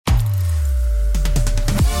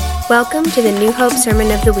Welcome to the New Hope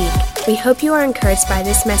Sermon of the Week. We hope you are encouraged by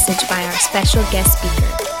this message by our special guest speaker.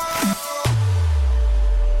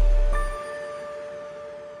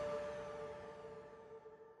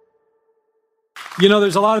 You know,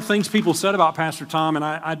 there's a lot of things people said about Pastor Tom, and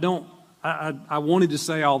I wanted to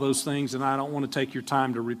say all those things, and I don't want to take your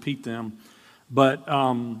time to repeat them. But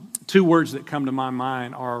two words that come to my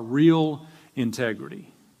mind are real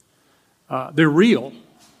integrity. They're real.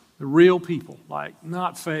 They're real people, like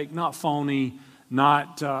not fake, not phony,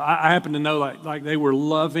 not. I happen to know like they were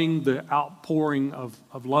loving the outpouring of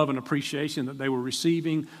love and appreciation that they were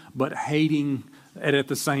receiving, but hating it at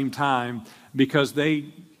the same time because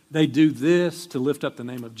they do this to lift up the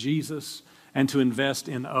name of Jesus and to invest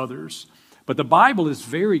in others. But the Bible is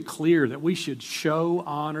very clear that we should show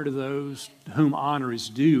honor to those whom honor is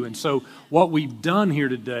due. And so what we've done here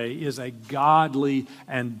today is a godly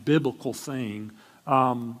and biblical thing.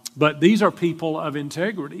 But these are people of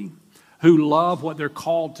integrity who love what they're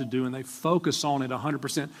called to do, and they focus on it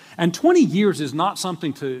 100%. And 20 years is not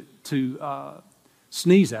something to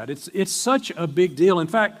sneeze at. It's such a big deal. In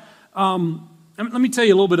fact, let me tell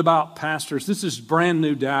you a little bit about pastors. This is brand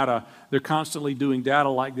new data. They're constantly doing data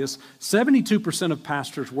like this. 72% of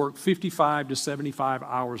pastors work 55 to 75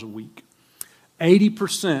 hours a week.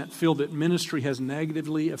 80% feel that ministry has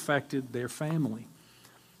negatively affected their family.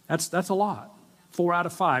 That's a lot. 4 out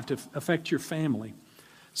of 5 to affect your family.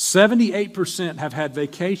 78% have had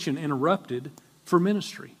vacation interrupted for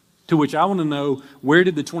ministry. To which I want to know, where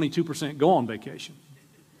did the 22% go on vacation?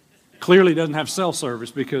 Clearly doesn't have cell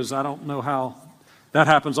service, because I don't know how that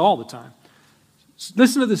happens all the time.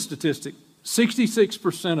 Listen to this statistic.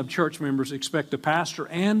 66% of church members expect the pastor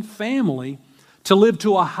and family to live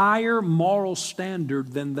to a higher moral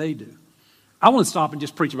standard than they do. I want to stop and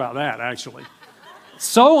just preach about that, actually.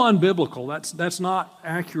 So unbiblical. That's not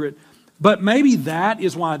accurate. But maybe that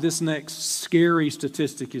is why this next scary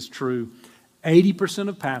statistic is true. 80%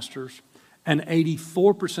 of pastors and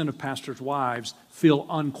 84% of pastors' wives feel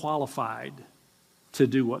unqualified to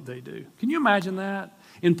do what they do. Can you imagine that?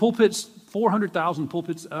 In pulpits, 400,000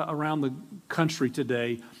 pulpits around the country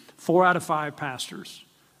today, 4 out of 5 pastors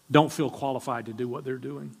don't feel qualified to do what they're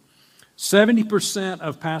doing. 70%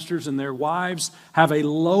 of pastors and their wives have a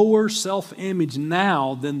lower self-image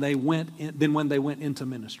now than when they went into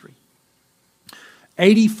ministry.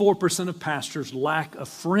 84% of pastors lack a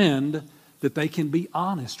friend that they can be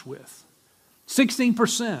honest with.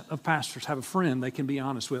 16% of pastors have a friend they can be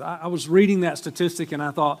honest with. I was reading that statistic and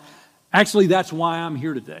I thought, actually, that's why I'm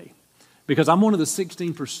here today. Because I'm one of the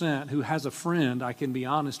 16% who has a friend I can be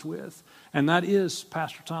honest with. And that is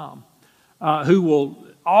Pastor Tom, who will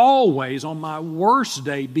always, on my worst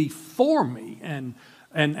day, be for me and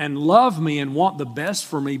love me and want the best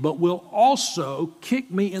for me, but will also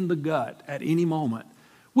kick me in the gut at any moment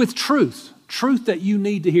with truth that you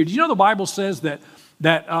need to hear. Do you know the Bible says that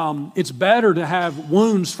it's better to have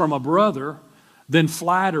wounds from a brother than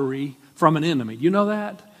flattery from an enemy? You know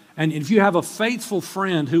that? And if you have a faithful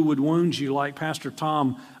friend who would wound you like Pastor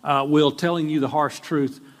Tom will, telling you the harsh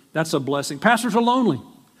truth, that's a blessing. Pastors are lonely.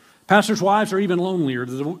 Pastors' wives are even lonelier.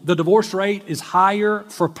 The divorce rate is higher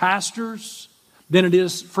for pastors than it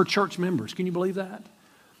is for church members. Can you believe that?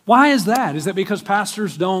 Why is that? Is that because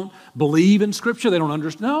pastors don't believe in Scripture? They don't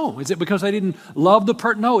understand? No. Is it because they didn't love the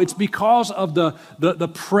person? No, it's because of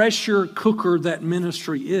the pressure cooker that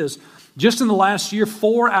ministry is. Just in the last year,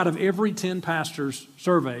 4 out of every 10 pastors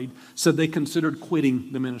surveyed said they considered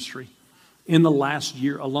quitting the ministry in the last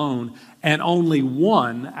year alone. And only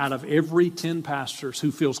 1 out of every 10 pastors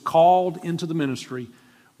who feels called into the ministry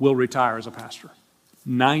will retire as a pastor.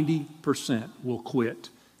 90% will quit.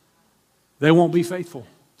 They won't be faithful.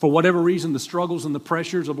 For whatever reason, the struggles and the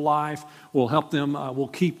pressures of life will help them, will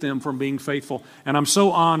keep them from being faithful. And I'm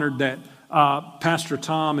so honored that Pastor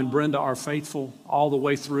Tom and Brenda are faithful all the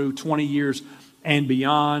way through 20 years and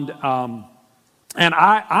beyond. And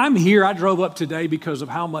I'm here. I drove up today because of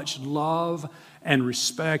how much love and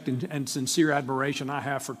respect and sincere admiration I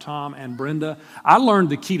have for Tom and Brenda. I learned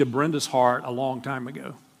the key to Brenda's heart a long time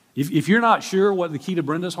ago. If you're not sure what the key to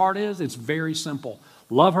Brenda's heart is, it's very simple.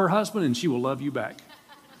 Love her husband and she will love you back.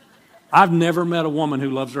 I've never met a woman who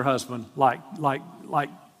loves her husband like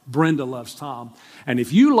Brenda loves Tom. And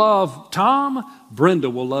if you love Tom, Brenda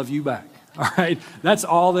will love you back. All right? That's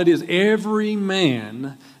all that is. Every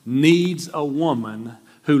man needs a woman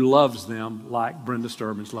who loves them like Brenda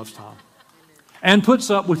Sturbins loves Tom. And puts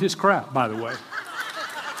up with his crap, by the way.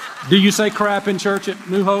 Do you say crap in church at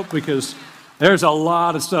New Hope? Because there's a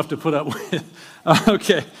lot of stuff to put up with.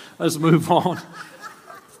 Okay, let's move on.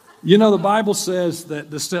 You know, the Bible says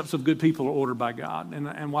that the steps of good people are ordered by God.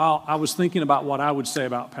 And while I was thinking about what I would say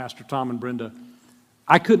about Pastor Tom and Brenda,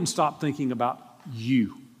 I couldn't stop thinking about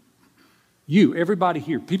you. You, everybody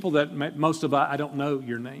here, people that most of I don't know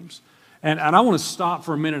your names. And I want to stop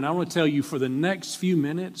for a minute and I want to tell you for the next few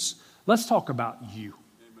minutes, let's talk about you.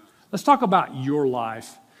 Amen. Let's talk about your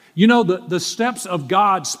life. You know, the steps of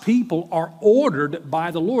God's people are ordered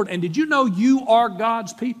by the Lord. And did you know you are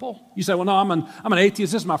God's people? You say, well, no, I'm an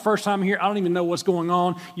atheist. This is my first time here. I don't even know what's going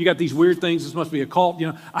on. You got these weird things. This must be a cult. You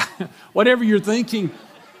know, whatever you're thinking,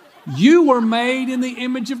 you were made in the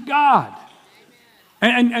image of God.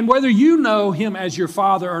 And whether you know him as your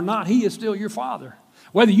father or not, he is still your father.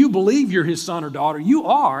 Whether you believe you're his son or daughter, you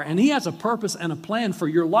are. And he has a purpose and a plan for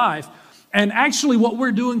your life. And actually what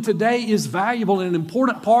we're doing today is valuable and an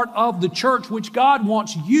important part of the church, which God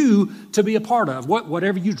wants you to be a part of.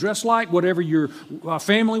 Whatever you dress like, whatever your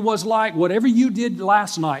family was like, whatever you did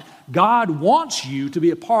last night, God wants you to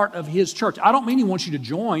be a part of his church. I don't mean he wants you to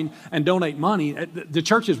join and donate money. The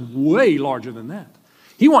church is way larger than that.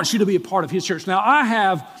 He wants you to be a part of his church. Now, I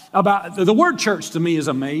have the word church to me is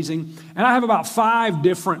amazing, and I have about 5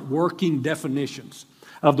 different working definitions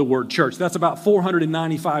of the word church. That's about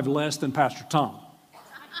 495 less than Pastor Tom.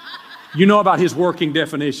 You know about his working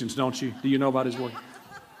definitions, don't you? Do you know about his work?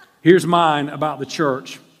 Here's mine about the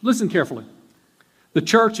church. Listen carefully. The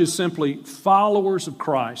church is simply followers of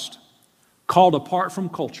Christ called apart from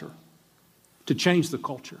culture to change the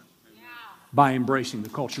culture by embracing the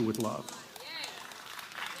culture with love.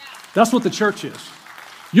 That's what the church is.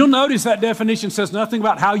 You'll notice that definition says nothing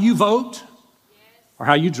about how you vote or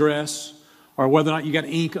how you dress or whether or not you got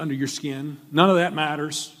ink under your skin. None of that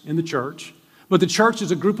matters in the church. But the church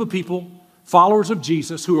is a group of people, followers of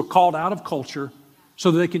Jesus, who are called out of culture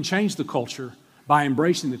so that they can change the culture by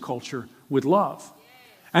embracing the culture with love.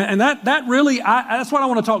 And that really, that's what I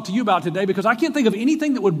want to talk to you about today, because I can't think of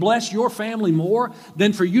anything that would bless your family more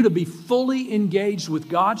than for you to be fully engaged with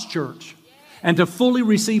God's church and to fully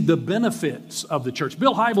receive the benefits of the church.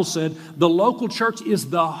 Bill Hybels said, the local church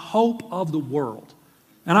is the hope of the world.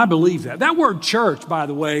 And I believe that. That word church, by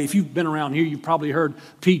the way, if you've been around here, you've probably heard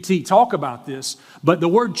PT talk about this. But the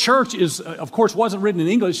word church is, of course, wasn't written in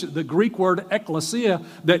English. The Greek word ekklesia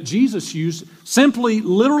that Jesus used simply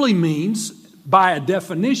literally means, by a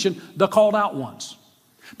definition, the called out ones.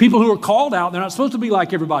 People who are called out, they're not supposed to be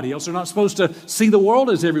like everybody else. They're not supposed to see the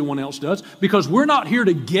world as everyone else does, because we're not here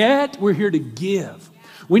to get, we're here to give.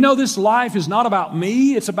 We know this life is not about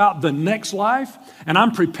me, it's about the next life, and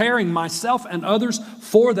I'm preparing myself and others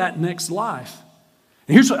for that next life.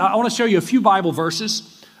 And I want to show you a few Bible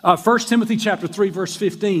verses. 1 Timothy chapter 3, verse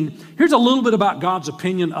 15. Here's a little bit about God's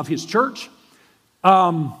opinion of his church.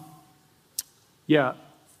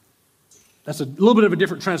 That's a little bit of a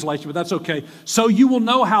different translation, but that's okay. So you will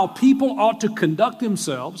know how people ought to conduct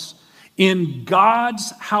themselves in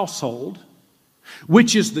God's household,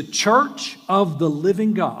 which is the church of the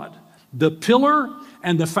living God, the pillar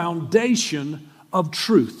and the foundation of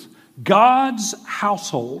truth. God's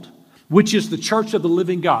household, which is the church of the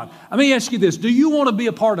living God. Let me ask you this. Do you want to be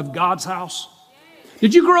a part of God's house?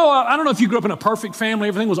 Did you grow up, I don't know if you grew up in a perfect family,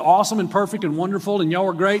 everything was awesome and perfect and wonderful and y'all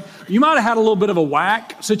were great. You might have had a little bit of a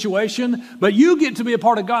whack situation, but you get to be a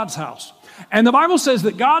part of God's house. And the Bible says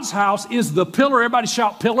that God's house is the pillar, everybody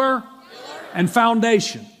shout pillar, and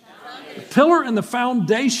foundation. The pillar and the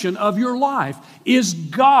foundation of your life is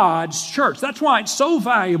God's church. That's why it's so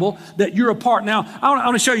valuable that you're a part. Now, I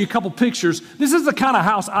want to show you a couple pictures. This is the kind of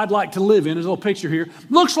house I'd like to live in. There's a little picture here.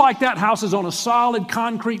 Looks like that house is on a solid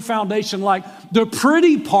concrete foundation. Like the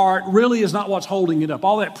pretty part really is not what's holding it up.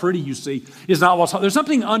 All that pretty you see is not what's holding it up. There's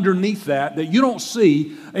something underneath that you don't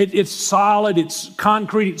see. It's solid, it's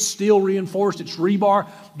concrete, it's steel reinforced, it's rebar.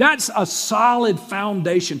 That's a solid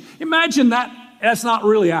foundation. Imagine that. That's not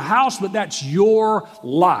really a house, but that's your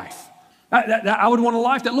life. I would want a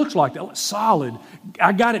life that looks like that. Solid.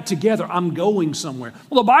 I got it together. I'm going somewhere.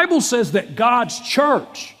 Well, the Bible says that God's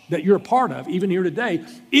church that you're a part of, even here today,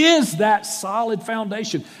 is that solid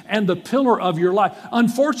foundation and the pillar of your life.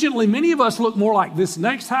 Unfortunately, many of us look more like this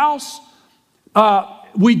next house.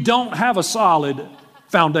 We don't have a solid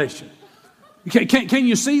foundation. Can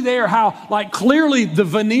you see there how, like, clearly the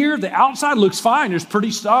veneer, the outside looks fine. There's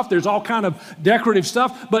pretty stuff. There's all kind of decorative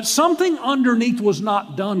stuff. But something underneath was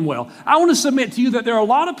not done well. I want to submit to you that there are a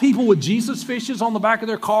lot of people with Jesus fishes on the back of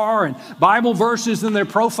their car and Bible verses in their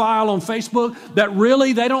profile on Facebook that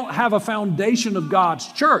really, they don't have a foundation of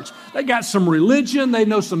God's church. They got some religion. They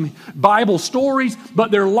know some Bible stories,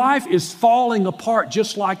 but their life is falling apart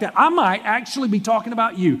just like that. I might actually be talking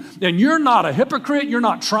about you. And you're not a hypocrite. You're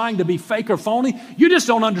not trying to be fake or phony. phony. You just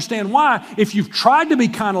don't understand why. If you've tried to be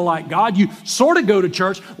kind of like God, you sort of go to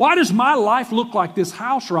church. Why does my life look like this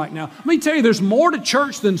house right now? Let me tell you, there's more to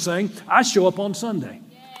church than saying, I show up on Sunday.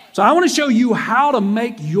 So I want to show you how to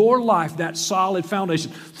make your life that solid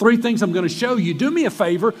foundation. 3 things I'm going to show you. Do me a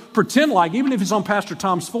favor, pretend like, even if it's on Pastor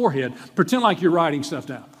Tom's forehead, pretend like you're writing stuff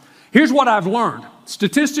down. Here's what I've learned.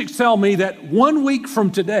 Statistics tell me that 1 week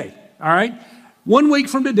from today, all right, 1 week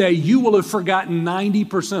from today, you will have forgotten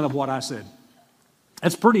 90% of what I said.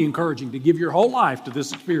 That's pretty encouraging to give your whole life to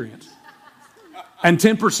this experience. And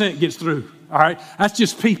 10% gets through, all right? That's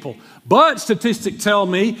just people. But statistics tell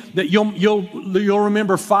me that you'll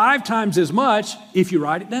remember 5 times as much if you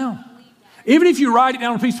write it down. Even if you write it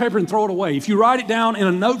down on a piece of paper and throw it away, if you write it down in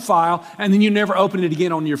a note file and then you never open it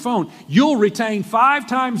again on your phone, you'll retain 5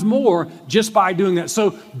 times more just by doing that.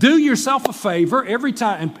 So do yourself a favor every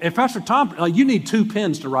time. And Pastor Tom, you need 2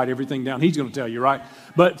 pens to write everything down. He's going to tell you, right?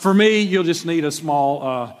 But for me, you'll just need a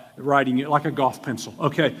small writing, like a golf pencil,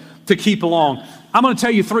 okay, to keep along. I'm going to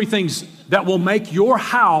tell you 3 things that will make your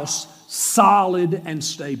house solid and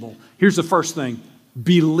stable. Here's the first thing.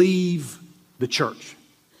 Believe the church.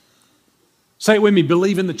 Say it with me,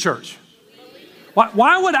 believe in the church.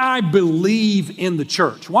 Why would I believe in the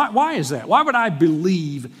church? Why is that? Why would I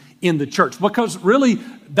believe in the church? Because really,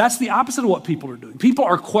 that's the opposite of what people are doing. People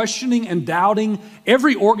are questioning and doubting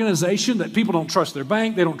every organization. That people don't trust their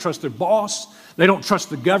bank, they don't trust their boss, they don't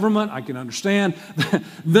trust the government. I can understand.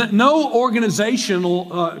 No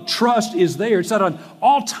organizational trust is there. It's at an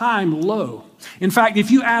all-time low. In fact,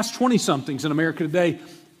 if you ask 20-somethings in America today,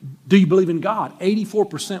 do you believe in God?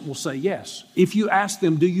 84% will say yes. If you ask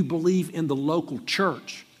them, do you believe in the local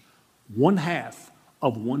church?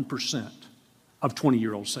 0.5% of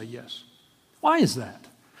 20-year-olds say yes. Why is that?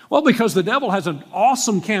 Well, because the devil has an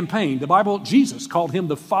awesome campaign. The Bible, Jesus called him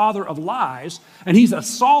the father of lies, and he's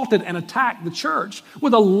assaulted and attacked the church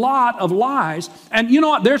with a lot of lies. And you know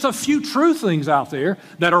what? There's a few true things out there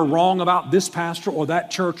that are wrong about this pastor or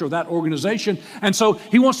that church or that organization. And so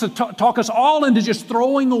he wants to talk us all into just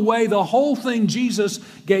throwing away the whole thing Jesus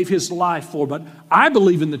gave his life for. But I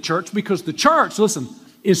believe in the church because the church, listen,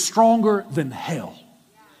 is stronger than hell.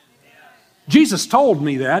 Jesus told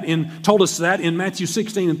us that in Matthew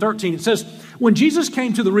 16 and 13. It says, when Jesus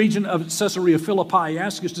came to the region of Caesarea Philippi, he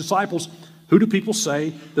asked his disciples, who do people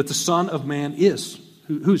say that the Son of Man is?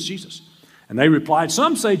 Who's Jesus? And they replied,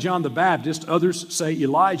 some say John the Baptist, others say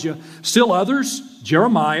Elijah, still others,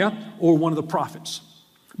 Jeremiah, or one of the prophets.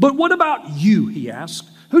 But what about you, he asked.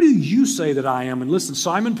 Who do you say that I am? And listen,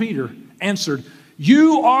 Simon Peter answered,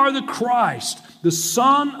 you are the Christ, the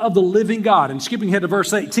Son of the living God. And skipping ahead to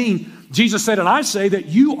verse 18, Jesus said, and I say that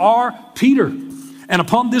you are Peter, and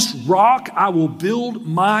upon this rock I will build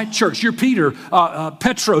my church. You're Peter,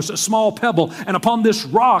 Petros, a small pebble, and upon this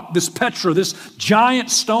rock, this Petra, this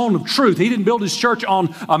giant stone of truth. He didn't build his church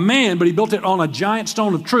on a man, but he built it on a giant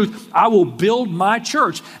stone of truth. I will build my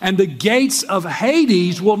church, and the gates of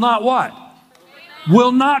Hades will not what?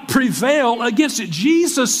 Will not prevail against it.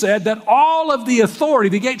 Jesus said that all of the authority,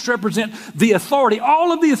 the gates represent the authority,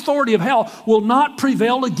 all of the authority of hell will not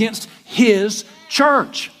prevail against his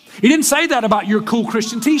church. He didn't say that about your cool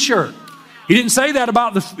Christian t-shirt. He didn't say that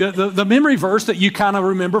about the memory verse that you kind of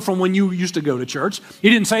remember from when you used to go to church. He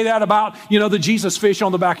didn't say that about, the Jesus fish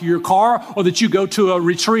on the back of your car, or that you go to a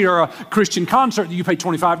retreat or a Christian concert that you pay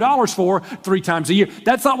 $25 for 3 times a year.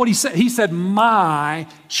 That's not what he said. He said, my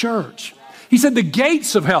church. He said the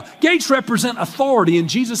gates of hell. Gates represent authority in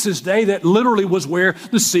Jesus' day. That literally was where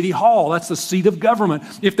the city hall, that's the seat of government.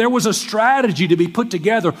 If there was a strategy to be put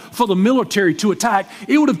together for the military to attack,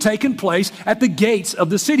 it would have taken place at the gates of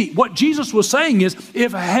the city. What Jesus was saying is,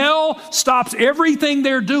 if hell stops everything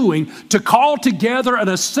they're doing to call together an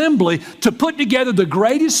assembly to put together the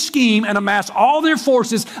greatest scheme and amass all their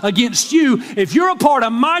forces against you, if you're a part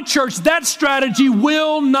of my church, that strategy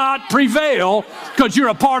will not prevail because you're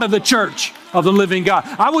a part of the church of the living God.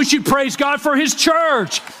 I wish you'd praise God for his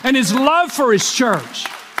church and his love for his church.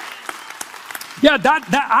 Yeah,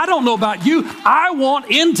 that I don't know about you. I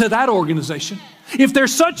want into that organization. If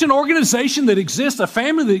there's such an organization that exists, a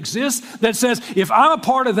family that exists, that says, if I'm a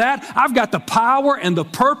part of that, I've got the power and the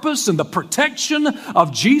purpose and the protection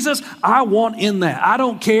of Jesus, I want in that. I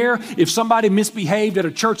don't care if somebody misbehaved at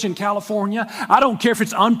a church in California. I don't care if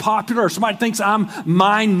it's unpopular or somebody thinks I'm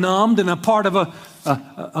mind-numbed and a part of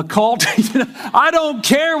a cult. I don't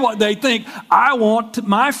care what they think. I want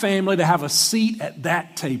my family to have a seat at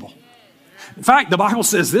that table. In fact, the Bible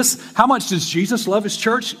says this, how much does Jesus love his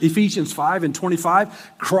church? Ephesians 5:25.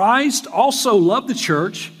 Christ also loved the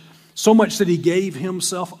church so much that he gave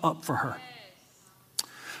himself up for her.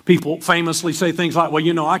 People famously say things like,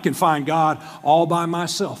 well, I can find God all by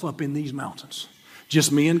myself up in these mountains.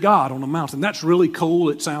 Just me and God on a mountain. That's really cool.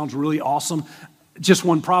 It sounds really awesome. Just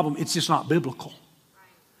one problem, it's just not biblical.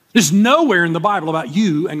 There's nowhere in the Bible about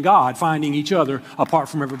you and God finding each other apart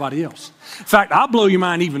from everybody else. In fact, I'll blow your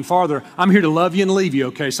mind even farther. I'm here to love you and leave you,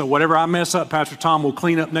 okay? So whatever I mess up, Pastor Tom will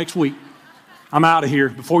clean up next week. I'm out of here.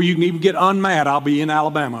 Before you can even get unmad, I'll be in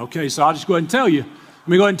Alabama, okay? So I'll just go ahead and tell you. Let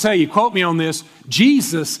me go ahead and tell you, quote me on this.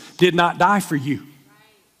 Jesus did not die for you.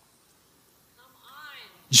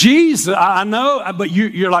 Jesus, I know, but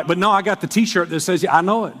you're like, but no, I got the t-shirt that says, I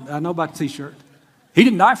know it. I know about the t-shirt. He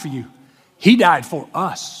didn't die for you. He died for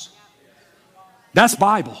us. That's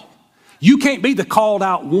Bible. You can't be the called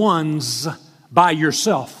out ones by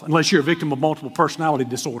yourself unless you're a victim of multiple personality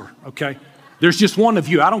disorder, okay? There's just one of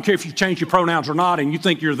you. I don't care if you change your pronouns or not and you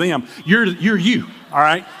think you're them. You're you, all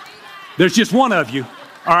right? There's just one of you.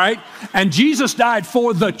 All right? And Jesus died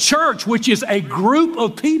for the church, which is a group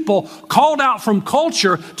of people called out from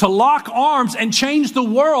culture to lock arms and change the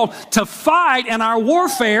world, to fight. And our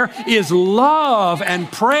warfare is love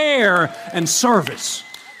and prayer and service.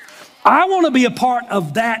 I want to be a part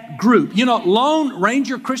of that group. Lone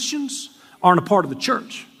Ranger Christians aren't a part of the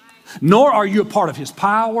church, nor are you a part of his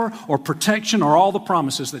power or protection or all the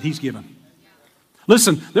promises that he's given.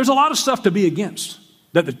 Listen, there's a lot of stuff to be against.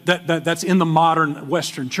 That's in the modern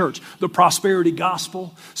Western church. The prosperity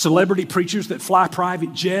gospel, celebrity preachers that fly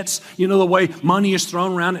private jets, the way money is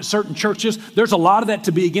thrown around at certain churches. There's a lot of that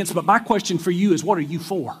to be against. But my question for you is, what are you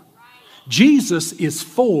for? Jesus is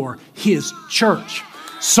for his church.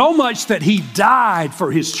 So much that he died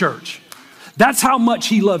for his church. That's how much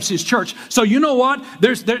he loves his church. So you know what?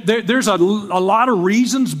 There's a lot of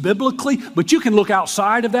reasons biblically, but you can look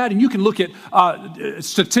outside of that and you can look at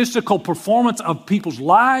statistical performance of people's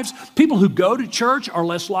lives. People who go to church are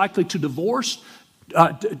less likely to divorce.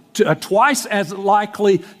 Twice as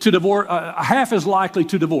likely to divorce, half as likely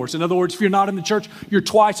to divorce. In other words, if you're not in the church, you're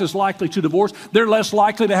twice as likely to divorce. They're less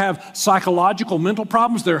likely to have psychological, mental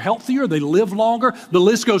problems. They're healthier. They live longer. The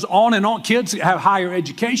list goes on and on. Kids have higher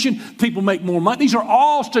education. People make more money. These are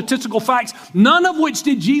all statistical facts, none of which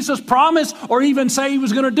did Jesus promise or even say he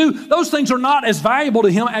was going to do. Those things are not as valuable to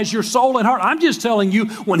him as your soul and heart. I'm just telling you,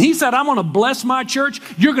 when he said, I'm going to bless my church,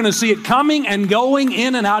 you're going to see it coming and going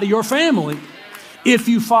in and out of your family. If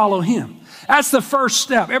you follow him. That's the first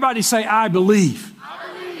step. Everybody say, I believe.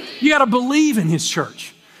 I believe. You got to believe in his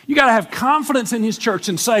church. You got to have confidence in his church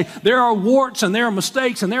and say, there are warts and there are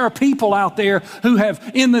mistakes and there are people out there who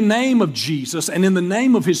have, in the name of Jesus and in the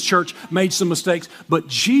name of his church, made some mistakes. But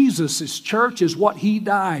Jesus' church is what he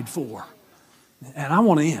died for. And I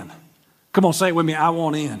want in. Come on, say it with me. I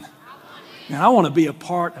want in. And I want to be a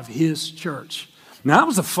part of his church. Now, that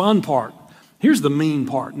was the fun part. Here's the mean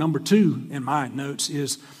part. Number 2 in my notes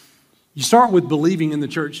is you start with believing in the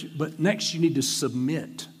church, but next you need to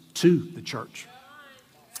submit to the church.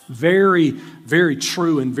 Very, very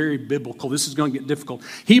true and very biblical. This is going to get difficult.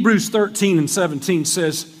 Hebrews 13 and 17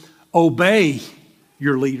 says, obey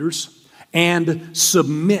your leaders and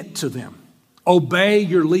submit to them. Obey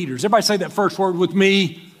your leaders. Everybody say that first word with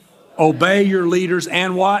me. Obey your leaders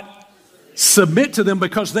and what? Submit to them,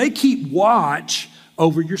 because they keep watch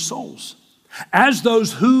over your souls, as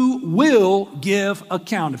those who will give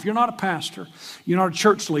account. If you're not a pastor, you're not a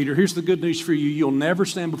church leader, here's the good news for you. You'll never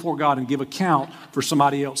stand before God and give account for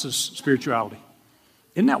somebody else's spirituality.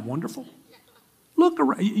 Isn't that wonderful? Look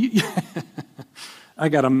around. I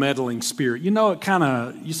got a meddling spirit.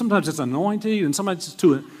 Sometimes it's anointed and sometimes it's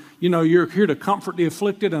to, you're here to comfort the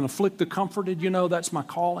afflicted and afflict the comforted. That's my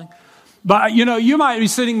calling. But, you might be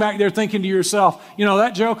sitting back there thinking to yourself,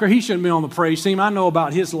 that joker, he shouldn't be on the praise team. I know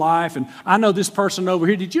about his life, and I know this person over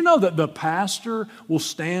here. Did you know that the pastor will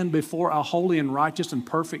stand before a holy and righteous and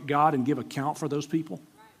perfect God and give account for those people?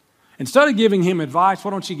 Instead of giving him advice,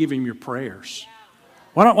 why don't you give him your prayers?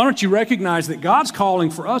 Why don't you recognize that God's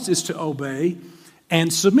calling for us is to obey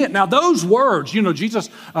and submit? Now, those words, Jesus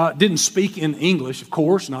didn't speak in English, of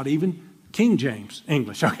course, not even King James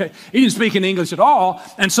English, okay? He didn't speak in English at all.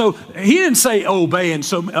 And so he didn't say obey and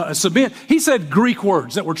submit. He said Greek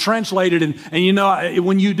words that were translated. And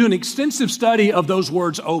when you do an extensive study of those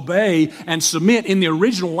words, obey and submit, in the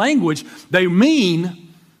original language, they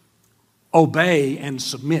mean obey and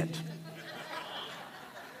submit.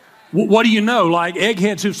 What do you know? Like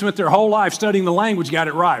eggheads who've spent their whole life studying the language got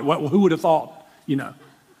it right. Who would have thought,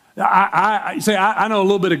 I know a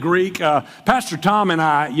little bit of Greek. Pastor Tom and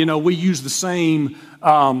I, we use the same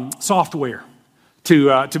software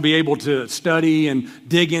to be able to study and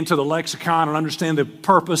dig into the lexicon and understand the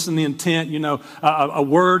purpose and the intent. A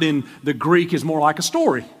word in the Greek is more like a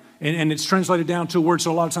story. and it's translated down to a word.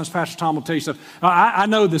 So a lot of times Pastor Tom will tell you stuff. I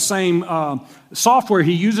know the same software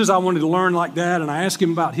he uses. I wanted to learn like that, and I asked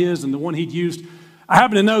him about his and the one he'd used. I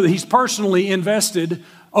happen to know that he's personally invested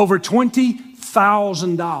over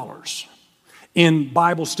 $20,000 in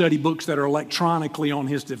Bible study books that are electronically on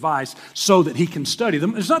his device so that he can study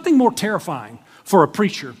them. There's nothing more terrifying for a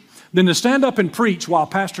preacher than to stand up and preach while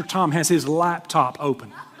Pastor Tom has his laptop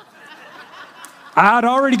open. I'd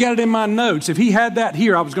already got it in my notes. If he had that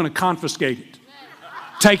here, I was going to confiscate it.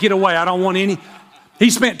 Take it away. I don't want any. He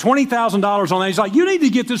spent $20,000 on that. He's like, you need to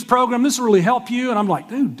get this program. This will really help you. And I'm like,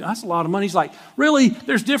 dude, that's a lot of money. He's like, really?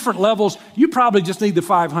 There's different levels. You probably just need the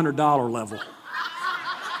 $500 level.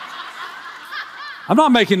 I'm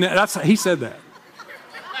not making that. He said that.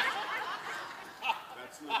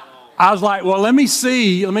 I was like, well, let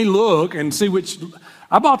me look and see which.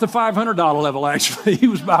 I bought the $500 level, actually. He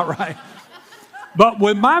was about right. But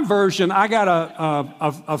with my version, I got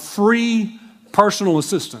a free personal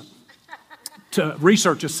assistant,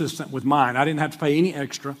 research assistant with mine. I didn't have to pay any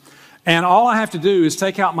extra. And all I have to do is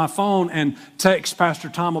take out my phone and text Pastor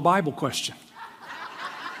Tom a Bible question.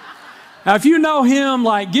 Now, if you know him,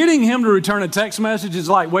 like getting him to return a text message is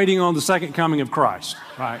like waiting on the second coming of Christ,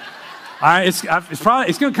 right? It's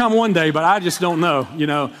going to come one day, but I just don't know. You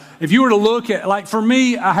know, if you were to look at, like for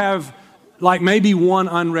me, I have like maybe one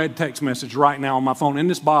unread text message right now on my phone,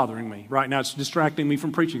 and it's bothering me right now. It's distracting me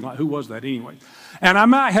from preaching. Like, who was that anyway? And I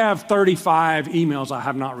might have 35 emails I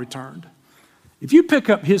have not returned. If you pick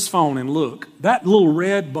up his phone and look, that little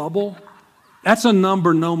red bubble, that's a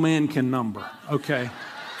number no man can number, okay?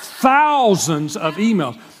 Thousands of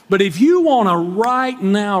emails. But if you want a right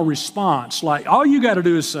now response, like all you got to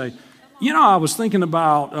do is say, you know, I was thinking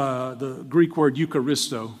about the Greek word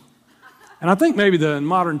Eucharisto. And I think maybe the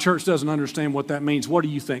modern church doesn't understand what that means. What do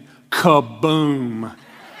you think? Kaboom.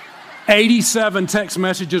 87 text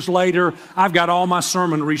messages later, I've got all my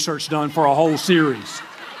sermon research done for a whole series.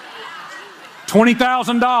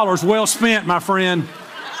 $20,000 well spent, my friend.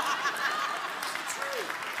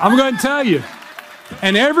 I'm going to tell you.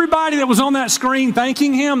 And everybody that was on that screen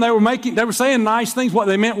thanking him, they were saying nice things. What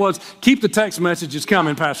they meant was, keep the text messages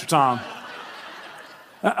coming, Pastor Tom.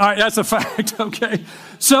 All right, that's a fact, okay?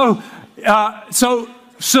 So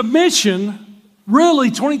submission,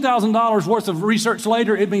 really $20,000 worth of research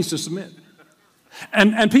later, it means to submit.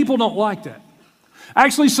 And people don't like that.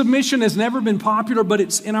 Actually, submission has never been popular, but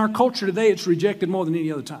it's in our culture today, it's rejected more than any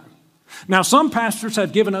other time. Now, some pastors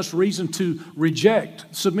have given us reason to reject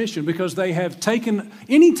submission because they have taken,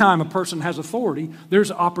 any time a person has authority,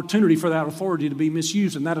 there's an opportunity for that authority to be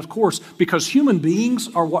misused. And that, of course, because human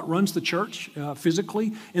beings are what runs the church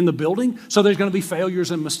physically in the building, so there's going to be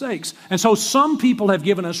failures and mistakes. And so some people have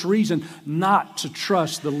given us reason not to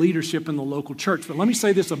trust the leadership in the local church. But let me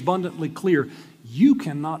say this abundantly clear. You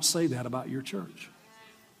cannot say that about your church.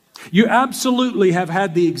 You absolutely have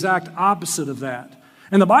had the exact opposite of that.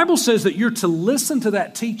 And the Bible says that you're to listen to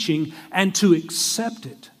that teaching and to accept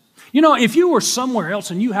it. You know, if you were somewhere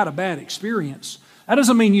else and you had a bad experience, that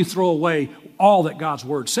doesn't mean you throw away all that God's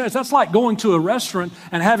Word says. That's like going to a restaurant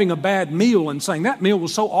and having a bad meal and saying, that meal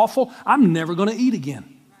was so awful, I'm never going to eat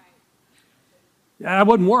again. That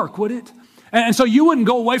wouldn't work, would it? And so you wouldn't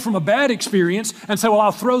go away from a bad experience and say, well,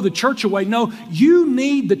 I'll throw the church away. No, you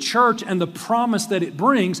need the church and the promise that it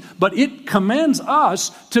brings, but it commands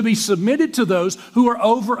us to be submitted to those who are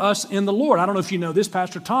over us in the Lord. I don't know if you know this,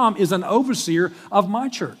 Pastor Tom is an overseer of my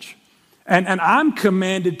church. And I'm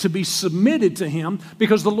commanded to be submitted to him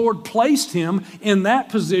because the Lord placed him in that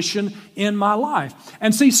position in my life.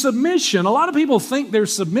 And see, submission, a lot of people think they're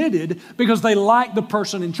submitted because they like the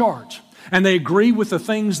person in charge. And they agree with the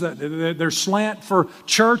things that their slant for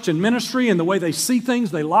church and ministry and the way they see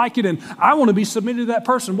things. They like it. And I want to be submitted to that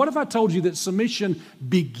person. What if I told you that submission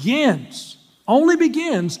only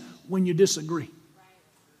begins when you disagree?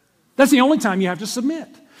 That's the only time you have to submit.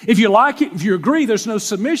 If you like it, if you agree, there's no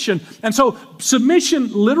submission. And so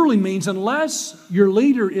submission literally means unless your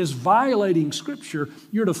leader is violating Scripture,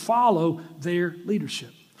 you're to follow their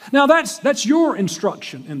leadership. Now, that's your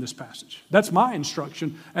instruction in this passage. That's my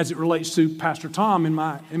instruction as it relates to Pastor Tom in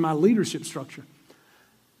my leadership structure.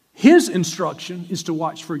 His instruction is to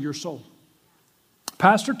watch for your soul.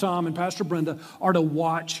 Pastor Tom and Pastor Brenda are to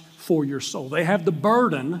watch for your soul. They have the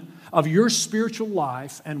burden of your spiritual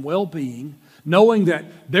life and well-being, knowing that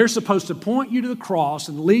they're supposed to point you to the cross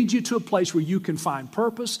and lead you to a place where you can find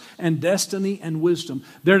purpose and destiny and wisdom.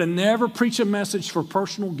 They're to never preach a message for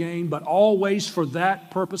personal gain, but always for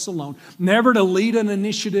that purpose alone. Never to lead an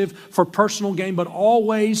initiative for personal gain, but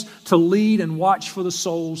always to lead and watch for the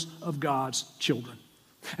souls of God's children.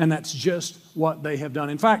 And that's just what they have done.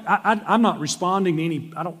 In fact, I'm not responding to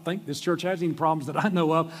any, I don't think this church has any problems that I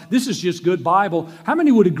know of. This is just good Bible. How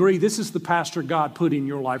many would agree this is the pastor God put in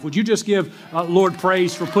your life? Would you just give Lord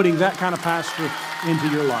praise for putting that kind of pastor into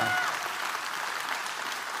your life?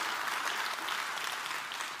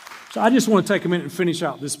 So I just want to take a minute and finish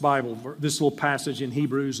out this Bible, this little passage in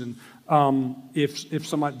Hebrews. And if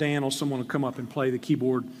somebody, Dan or someone will come up and play the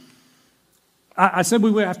keyboard. I said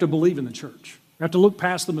we would have to believe in the church. We have to look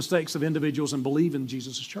past the mistakes of individuals and believe in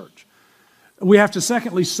Jesus' church. We have to,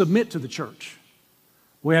 secondly, submit to the church.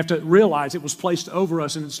 We have to realize it was placed over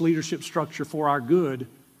us in its leadership structure for our good.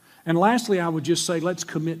 And lastly, I would just say, let's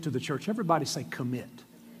commit to the church. Everybody say commit.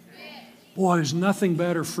 Boy, there's nothing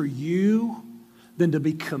better for you than to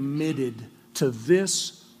be committed to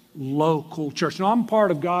this local church. Now, I'm part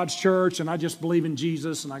of God's church, and I just believe in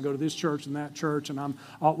Jesus, and I go to this church and that church, and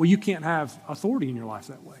well, you can't have authority in your life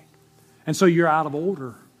that way. And so you're out of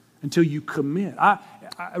order until you commit. I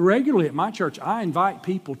regularly at my church, I invite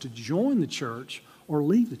people to join the church or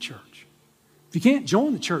leave the church. If you can't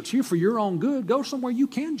join the church here for your own good, go somewhere you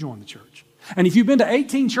can join the church. And if you've been to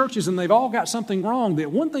 18 churches and they've all got something wrong, the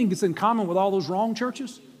one thing that's in common with all those wrong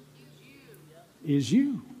churches is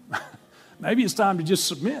you. Maybe it's time to just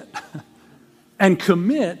submit and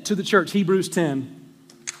commit to the church. Hebrews 10,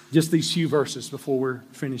 just these few verses before we're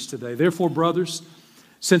finished today. Therefore, brothers,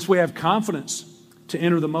 since we have confidence to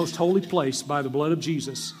enter the most holy place by the blood of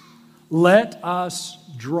Jesus, let us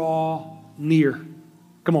draw near.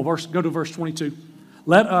 Come on, go to verse 22.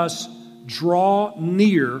 Let us draw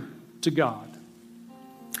near to God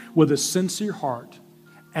with a sincere heart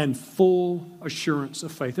and full assurance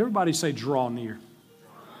of faith. Everybody say, draw near.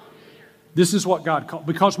 This is what God called,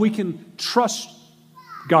 because we can trust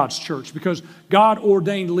God's church, because God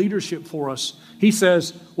ordained leadership for us. He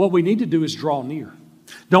says what we need to do is draw near.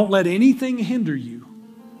 Don't let anything hinder you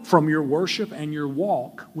from your worship and your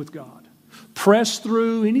walk with God. Press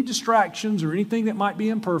through any distractions or anything that might be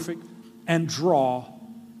imperfect and draw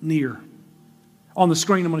near. On the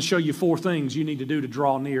screen, I'm going to show you 4 things you need to do to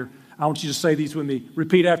draw near. I want you to say these with me.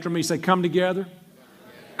 Repeat after me. Say, come together,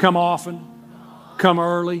 come often, come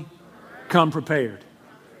early, come prepared.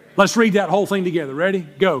 Let's read that whole thing together. Ready?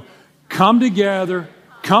 Go. Come together,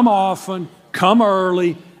 come often, come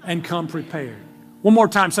early, and come prepared. One more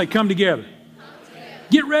time, say, come together.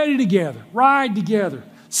 Get ready together. Ride together.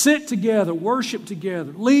 Sit together. Worship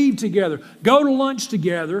together. Leave together. Go to lunch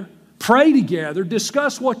together. Pray together.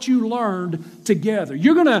 Discuss what you learned together.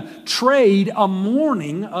 You're going to trade a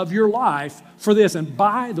morning of your life for this. And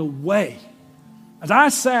by the way, as I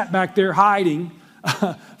sat back there hiding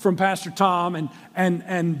from Pastor Tom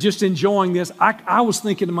and just enjoying this, I was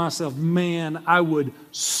thinking to myself, man, I would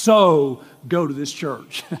so go to this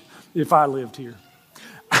church if I lived here.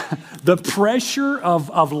 The pressure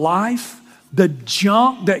of life, the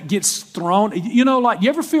junk that gets thrown. You know, like, you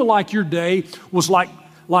ever feel like your day was like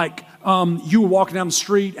you were walking down the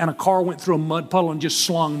street and a car went through a mud puddle and just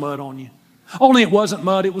slung mud on you? Only it wasn't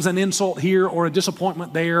mud, it was an insult here or a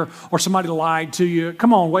disappointment there, or somebody lied to you.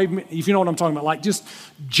 Come on, wave me if you know what I'm talking about. Like, just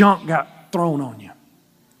junk got thrown on you.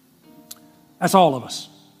 That's all of us.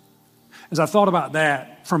 As I thought about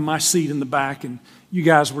that from my seat in the back, and you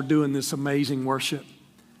guys were doing this amazing worship,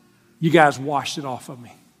 you guys washed it off of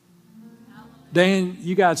me. Dan,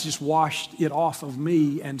 you guys just washed it off of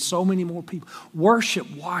me and so many more people. Worship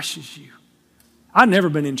washes you. I've never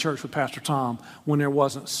been in church with Pastor Tom when there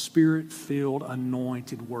wasn't spirit-filled,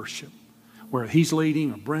 anointed worship, where he's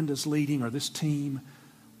leading or Brenda's leading or this team.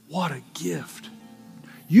 What a gift.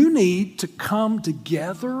 You need to come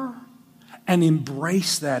together and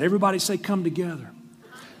embrace that. Everybody say, come together.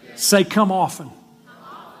 Say, come often.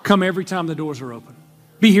 Come every time the doors are open.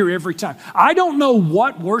 Be here every time. I don't know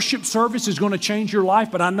what worship service is going to change your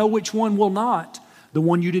life, but I know which one will not. The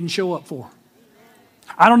one you didn't show up for.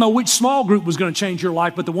 I don't know which small group was going to change your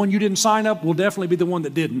life, but the one you didn't sign up will definitely be the one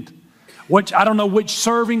that didn't. I don't know which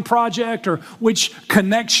serving project or which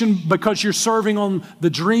connection, because you're serving on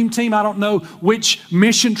the dream team. I don't know which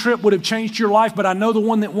mission trip would have changed your life, but I know the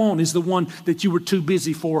one that won't is the one that you were too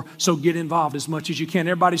busy for. So get involved as much as you can.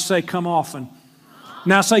 Everybody say, come often.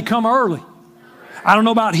 Now say, come early. I don't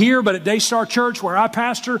know about here, but at Daystar Church, where I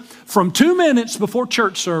pastor, from 2 minutes before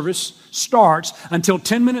church service starts until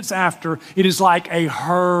 10 minutes after, it is like a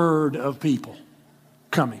herd of people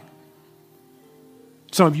coming.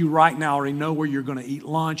 Some of you right now already know where you're going to eat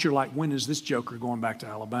lunch. You're like, when is this joker going back to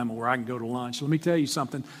Alabama where I can go to lunch? Let me tell you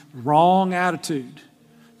something. Wrong attitude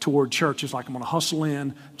toward church is like, I'm going to hustle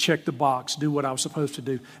in, check the box, do what I was supposed to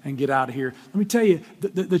do, and get out of here. Let me tell you,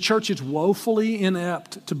 the church is woefully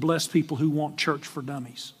inept to bless people who want church for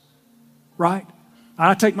dummies. Right?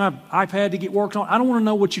 I take my iPad to get worked on. I don't want to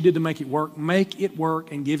know what you did to make it work. Make it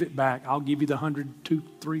work and give it back. I'll give you the $100, $200,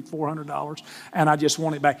 $300, $400, and I just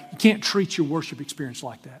want it back. You can't treat your worship experience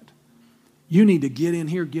like that. You need to get in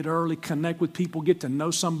here, get early, connect with people, get to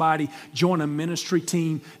know somebody, join a ministry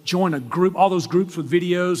team, join a group, all those groups with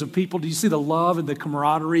videos of people. Do you see the love and the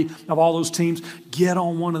camaraderie of all those teams? Get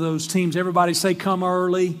on one of those teams. Everybody say, come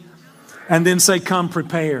early, and then say, come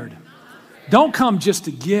prepared. Don't come just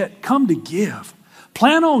to get, come to give.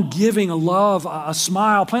 Plan on giving a love, a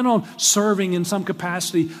smile. Plan on serving in some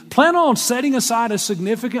capacity. Plan on setting aside a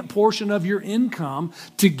significant portion of your income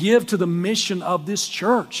to give to the mission of this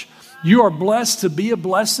church. You are blessed to be a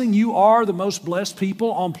blessing. You are the most blessed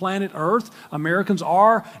people on planet Earth. Americans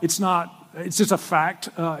are. It's just a fact.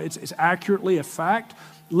 It's accurately a fact.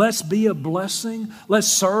 Let's be a blessing. Let's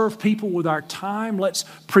serve people with our time. Let's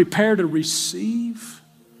prepare to receive.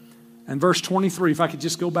 And verse 23, if I could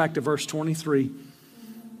just go back to verse 23.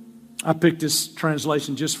 I picked this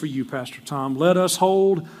translation just for you, Pastor Tom. Let us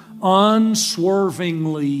hold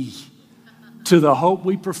unswervingly to the hope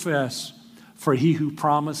we profess, for he who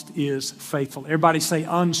promised is faithful. Everybody say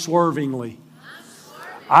unswervingly.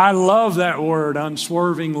 I love that word,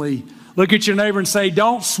 unswervingly. Look at your neighbor and say,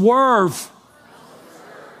 don't swerve.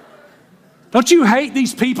 Don't you hate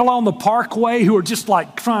these people on the parkway who are just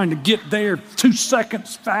like trying to get there 2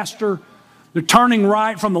 seconds faster? They're turning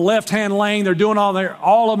right from the left-hand lane. They're doing all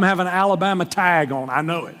of them have an Alabama tag on. I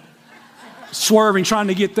know it. Swerving, trying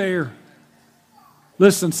to get there.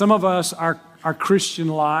 Listen, some of us, our Christian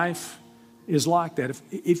life is like that.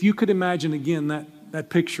 If you could imagine again that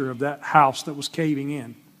picture of that house that was caving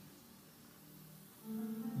in,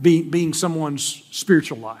 being someone's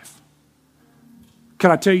spiritual life.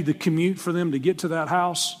 Can I tell you the commute for them to get to that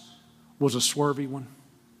house was a swervy one?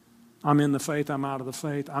 I'm in the faith, I'm out of the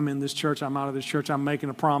faith. I'm in this church, I'm out of this church. I'm making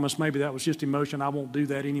a promise. Maybe that was just emotion. I won't do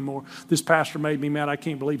that anymore. This pastor made me mad. I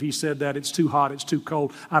can't believe he said that. It's too hot, it's too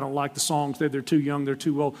cold. I don't like the songs. They're too young, they're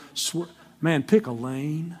too old. Man, pick a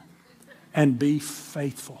lane and be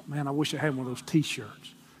faithful. Man, I wish I had one of those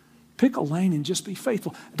t-shirts. Pick a lane and just be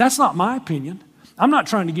faithful. That's not my opinion. I'm not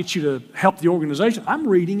trying to get you to help the organization. I'm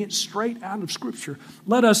reading it straight out of Scripture.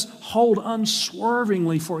 Let us hold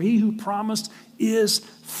unswervingly, for he who promised is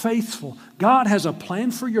faithful. God has a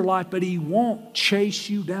plan for your life, but he won't chase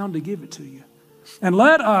you down to give it to you. And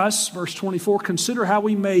let us, verse 24, consider how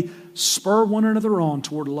we may spur one another on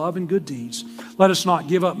toward love and good deeds. Let us not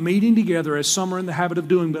give up meeting together as some are in the habit of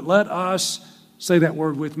doing, but let us, say that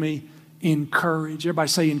word with me, encourage. Everybody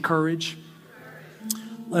say encourage.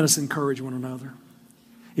 Let us encourage one another.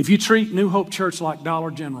 If you treat New Hope Church like Dollar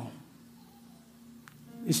General,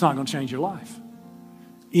 it's not going to change your life.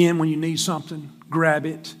 In when you need something, grab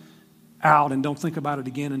it out and don't think about it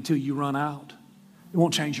again until you run out. It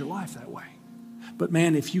won't change your life that way. But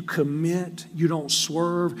man, if you commit, you don't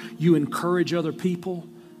swerve, you encourage other people,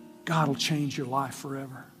 God will change your life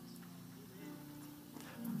forever.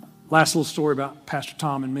 Last little story about Pastor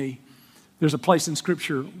Tom and me. There's a place in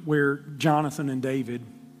Scripture where Jonathan and David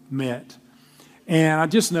met. And I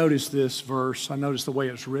just noticed this verse. I noticed the way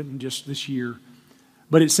it's written just this year.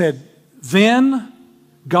 But it said, then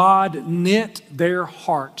God knit their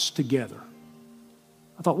hearts together.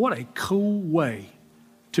 I thought, what a cool way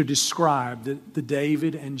to describe the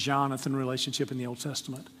David and Jonathan relationship in the Old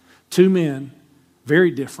Testament. Two men,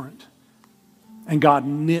 very different, and God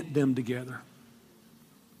knit them together.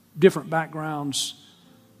 Different backgrounds,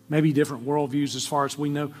 maybe different worldviews as far as we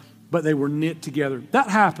know, but they were knit together. That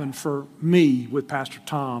happened for me with Pastor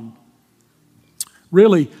Tom.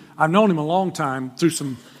 Really, I've known him a long time through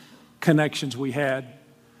some connections we had,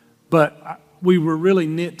 but we were really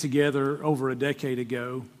knit together over a decade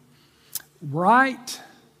ago. Right,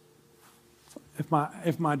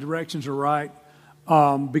 if my directions are right,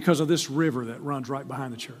 because of this river that runs right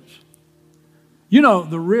behind the church. You know,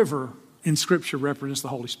 the river in Scripture represents the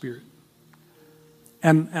Holy Spirit.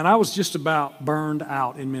 And I was just about burned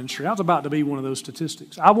out in ministry. I was about to be one of those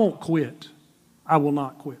statistics. I won't quit. I will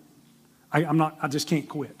not quit. I just can't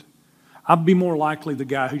quit. I'd be more likely the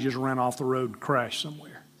guy who just ran off the road and crashed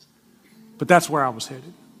somewhere. But that's where I was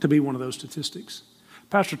headed, to be one of those statistics.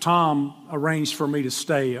 Pastor Tom arranged for me to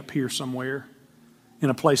stay up here somewhere in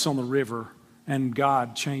a place on the river, and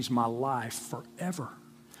God changed my life forever.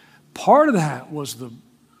 Part of that was the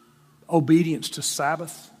obedience to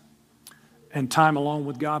Sabbath and time alone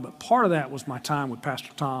with God, but part of that was my time with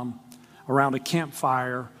Pastor Tom around a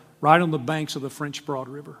campfire right on the banks of the French Broad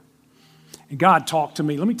River. And God talked to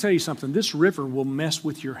me. Let me tell you something. This river will mess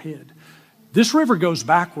with your head. This river goes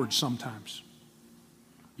backwards sometimes.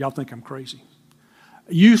 Y'all think I'm crazy.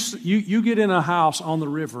 You get in a house on the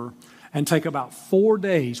river, and take about 4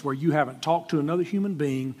 days where you haven't talked to another human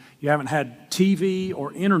being, you haven't had TV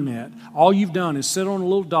or internet. All you've done is sit on a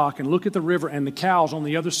little dock and look at the river and the cows on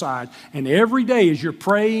the other side. And every day as you're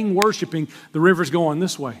praying, worshiping, the river's going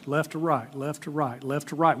this way, left to right, left to right, left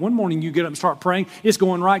to right. One morning you get up and start praying, it's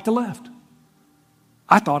going right to left.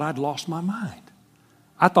 I thought I'd lost my mind.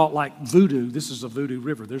 I thought like voodoo, this is a voodoo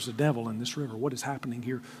river. There's a devil in this river. What is happening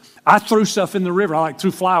here? I threw stuff in the river. I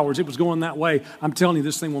threw flowers. It was going that way. I'm telling you,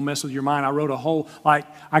 this thing will mess with your mind. I wrote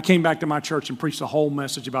I came back to my church and preached a whole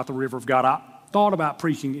message about the river of God. I thought about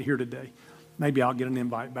preaching it here today. Maybe I'll get an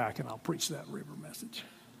invite back and I'll preach that river message.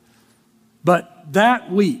 But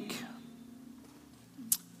that week,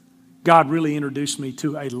 God really introduced me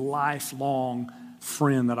to a lifelong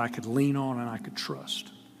friend that I could lean on and I could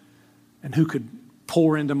trust, and who could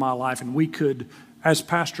pour into my life. And we could, as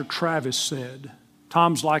Pastor Travis said,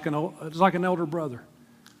 Tom's like an elder brother.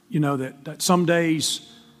 You know, that some days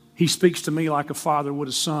he speaks to me like a father would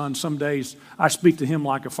a son. Some days I speak to him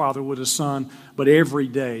like a father would a son. But every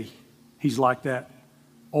day he's like that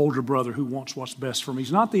older brother who wants what's best for me.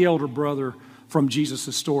 He's not the elder brother from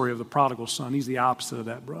Jesus' story of the prodigal son. He's the opposite of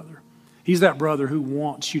that brother. He's that brother who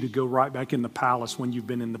wants you to go right back in the palace when you've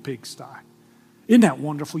been in the pigsty. Isn't that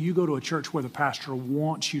wonderful? You go to a church where the pastor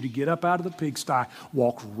wants you to get up out of the pigsty,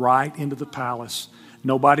 walk right into the palace.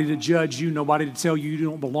 Nobody to judge you, nobody to tell you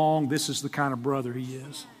don't belong. This is the kind of brother he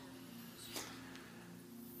is.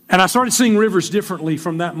 And I started seeing rivers differently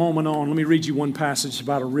from that moment on. Let me read you one passage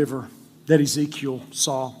about a river that Ezekiel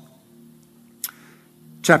saw.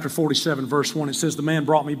 Chapter 47, verse 1, it says, "The man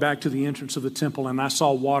brought me back to the entrance of the temple, and I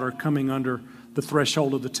saw water coming under the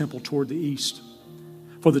threshold of the temple toward the east,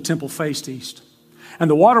 for the temple faced east. And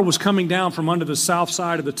the water was coming down from under the south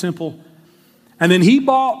side of the temple. And then he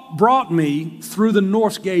brought me through the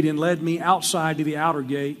north gate and led me outside to the outer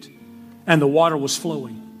gate, and the water was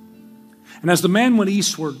flowing. And as the man went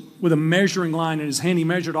eastward with a measuring line in his hand, he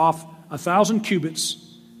measured off 1,000 cubits.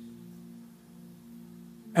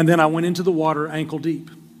 And then I went into the water ankle deep.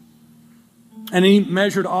 And he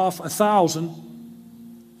measured off 1,000,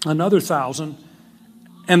 another 1,000,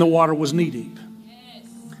 and the water was knee deep.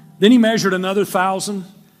 Then he measured another 1,000,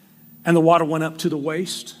 and the water went up to the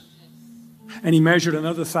waist. And he measured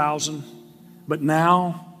another 1,000, but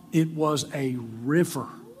now it was a river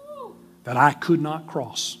that I could not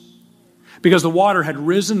cross, because the water had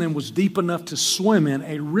risen and was deep enough to swim in,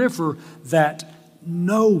 a river that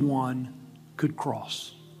no one could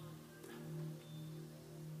cross."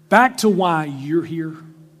 Back to why you're here.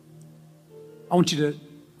 I want you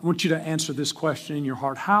to answer this question in your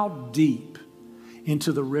heart. How deep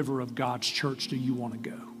into the river of God's church do you want to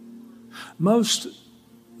go? Most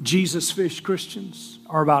Jesus Fish Christians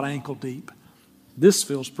are about ankle deep. This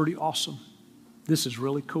feels pretty awesome. This is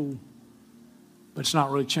really cool, but it's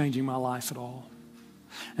not really changing my life at all.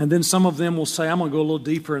 And then some of them will say, I'm going to go a little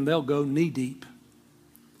deeper, and they'll go knee deep.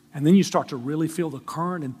 And then you start to really feel the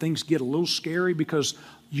current, and things get a little scary because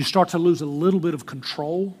you start to lose a little bit of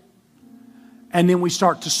control. And then we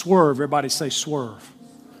start to swerve. Everybody say swerve.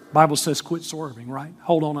 Bible says quit swerving, right?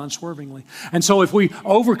 Hold on unswervingly. And so if we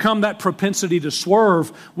overcome that propensity to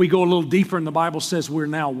swerve, we go a little deeper, and the Bible says we're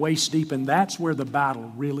now waist deep, and that's where the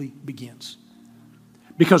battle really begins.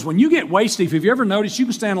 Because when you get waist deep, have you ever noticed you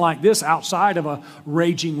can stand like this outside of a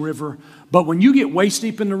raging river, but when you get waist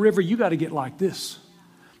deep in the river, you got to get like this.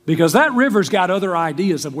 Because that river's got other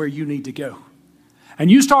ideas of where you need to go. And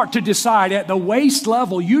you start to decide at the waist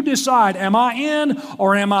level, you decide, am I in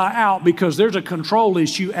or am I out? Because there's a control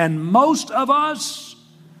issue. And most of us,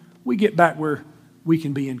 we get back where we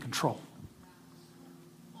can be in control.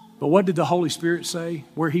 But what did the Holy Spirit say?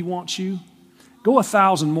 Where He wants you? Go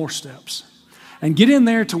 1,000 more steps and get in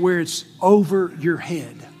there to where it's over your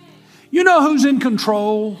head. You know who's in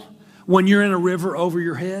control when you're in a river over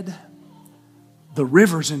your head? The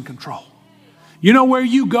river's in control. You know where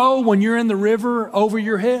you go when you're in the river over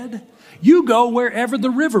your head? You go wherever the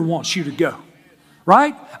river wants you to go,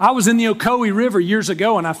 right? I was in the Ocoee River years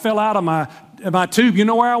ago, and I fell out of my tube. You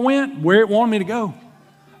know where I went? Where it wanted me to go.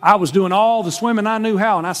 I was doing all the swimming I knew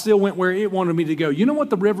how, and I still went where it wanted me to go. You know what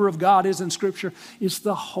the river of God is in Scripture? It's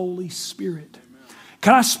the Holy Spirit.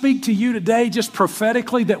 Can I speak to you today just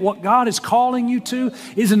prophetically that what God is calling you to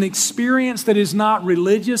is an experience that is not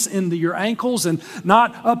religious into your ankles and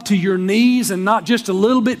not up to your knees and not just a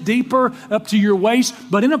little bit deeper up to your waist,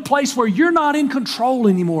 but in a place where you're not in control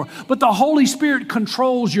anymore. But the Holy Spirit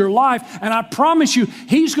controls your life, and I promise you,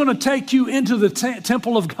 He's going to take you into the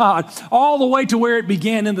temple of God all the way to where it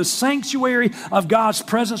began, in the sanctuary of God's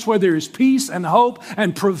presence, where there is peace and hope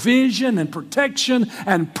and provision and protection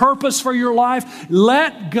and purpose for your life.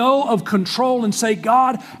 let go of control and say,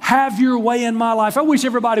 God, have your way in my life. I wish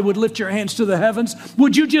everybody would lift your hands to the heavens.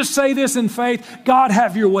 Would you just say this in faith? God,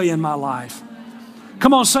 have your way in my life.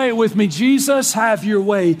 Come on, say it with me. Jesus, have your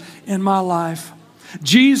way in my life.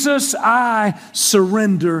 Jesus, I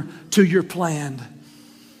surrender to your plan.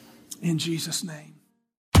 In Jesus' name.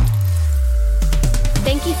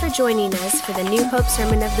 Thank you for joining us for the New Hope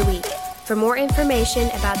Sermon of the Week. For more information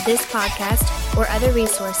about this podcast or other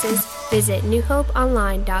resources, visit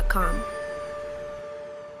newhopeonline.com.